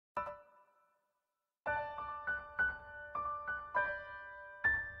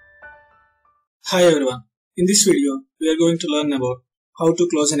Hi everyone, in this video we are going to learn about how to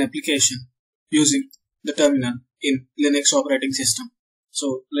close an application using the terminal in Linux operating system.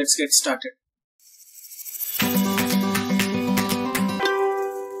 So let's get started.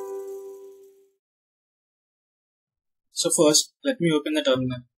 So first let me open the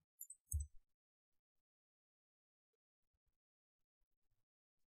terminal.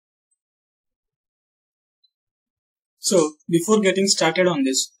 So before getting started on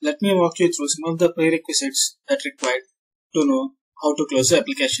this, let me walk you through some of the prerequisites that required to know how to close the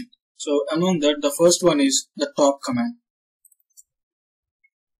application. So among that, the first one is the top command.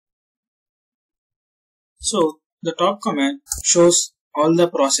 So the top command shows all the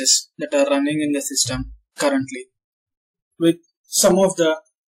processes that are running in the system currently with some of the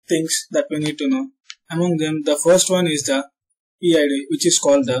things that we need to know. Among them, the first one is the PID, which is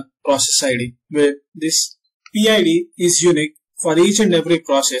called the process ID, where this PID is unique for each and every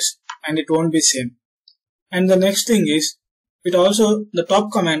process and it won't be same. And the next thing is, the top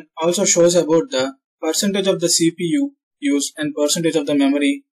command also shows about the percentage of the CPU used and percentage of the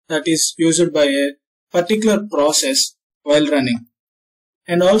memory that is used by a particular process while running.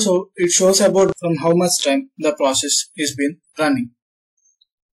 And also it shows about from how much time the process is been running.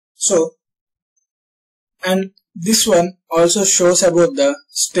 So, and this one also shows about the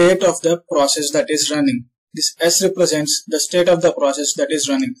state of the process that is running. This S represents the state of the process that is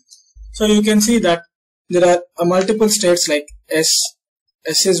running. So you can see that there are multiple states like S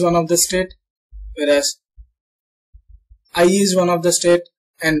is one of the state, whereas I is one of the state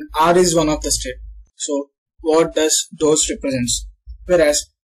and R is one of the state. So what does those represents? Whereas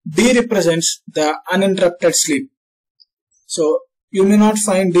D represents the uninterrupted sleep. So you may not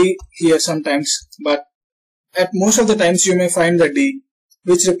find D here sometimes, but at most of the times you may find the D,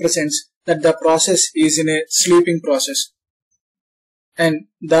 which represents that the process is in a sleeping process. And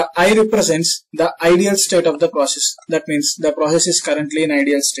the I represents the ideal state of the process. That means the process is currently in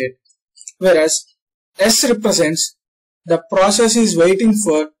ideal state. Whereas S represents the process is waiting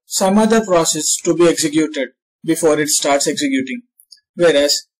for some other process to be executed before it starts executing.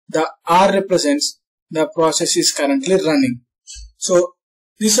 Whereas the R represents the process is currently running. So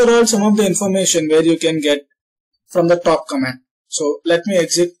these are all some of the information where you can get from the top command. So let me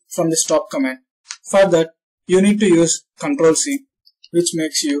exit from this top command. For that, you need to use Ctrl C, which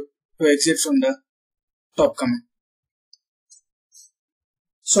makes you to exit from the top command.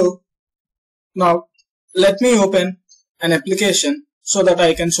 So now let me open an application so that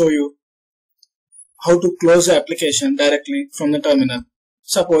I can show you how to close the application directly from the terminal.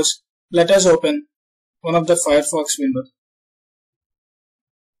 Suppose let us open one of the Firefox windows.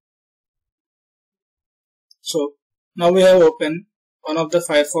 So now we have opened one of the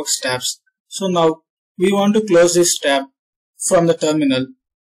Firefox tabs. So now we want to close this tab from the terminal.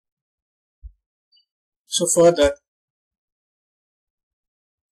 So for that,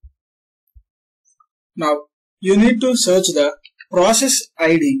 now you need to search the process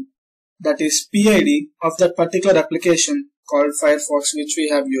ID, that is PID of that particular application called Firefox, which we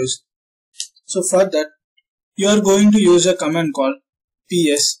have used. So for that, you are going to use a command called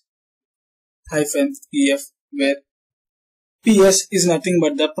ps-ef, where PS is nothing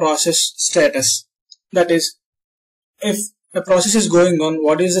but the process status. That is, if a process is going on,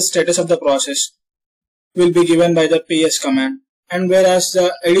 what is the status of the process will be given by the PS command. And whereas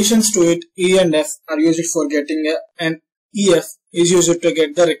the additions to it, E and F, are used for getting an EF is used to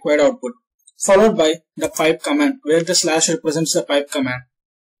get the required output, followed by the pipe command, where the slash represents the pipe command.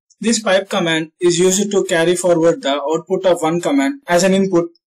 This pipe command is used to carry forward the output of one command as an input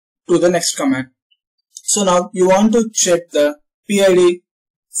to the next command. So now you want to check the PID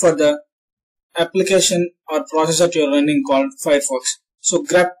for the application or process that you are running called Firefox. So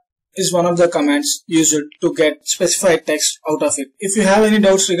grep is one of the commands used to get specified text out of it. If you have any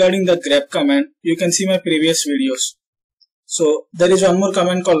doubts regarding the grep command, you can see my previous videos. So there is one more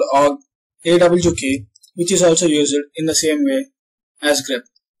command called awk, which is also used in the same way as grep.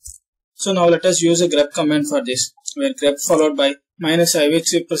 So now let us use a grep command for this, where grep followed by -i,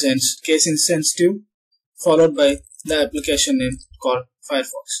 which represents case insensitive, followed by the application name called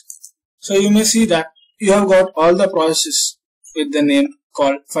Firefox. So you may see that you have got all the processes with the name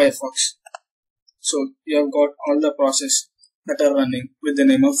called Firefox. So you have got all the processes that are running with the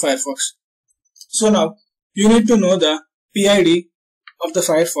name of Firefox. So now you need to know the PID of the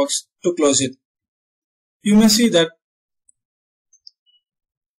Firefox to close it. You may see that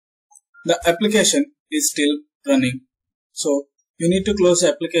the application is still running. So you need to close the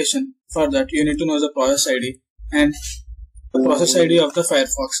application. For that, you need to know the process ID and the process ID of the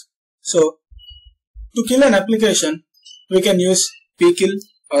Firefox. So to kill an application, we can use pkill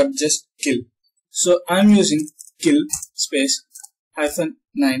or just kill. So I'm using kill space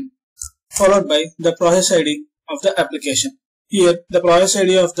 -9 followed by the process ID of the application. Here the process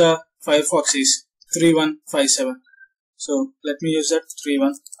ID of the Firefox is 3157. So let me use that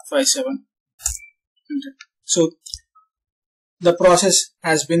 3157. So the process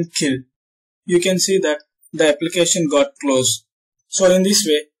has been killed. You can see that the application got closed. So in this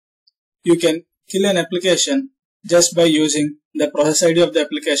way, you can kill an application just by using the process ID of the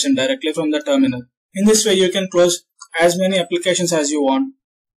application directly from the terminal. In this way, you can close as many applications as you want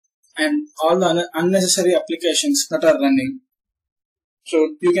and all the unnecessary applications that are running.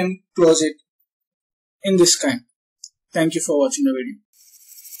 So you can close it in this kind. Thank you for watching the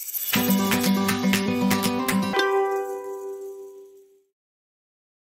video.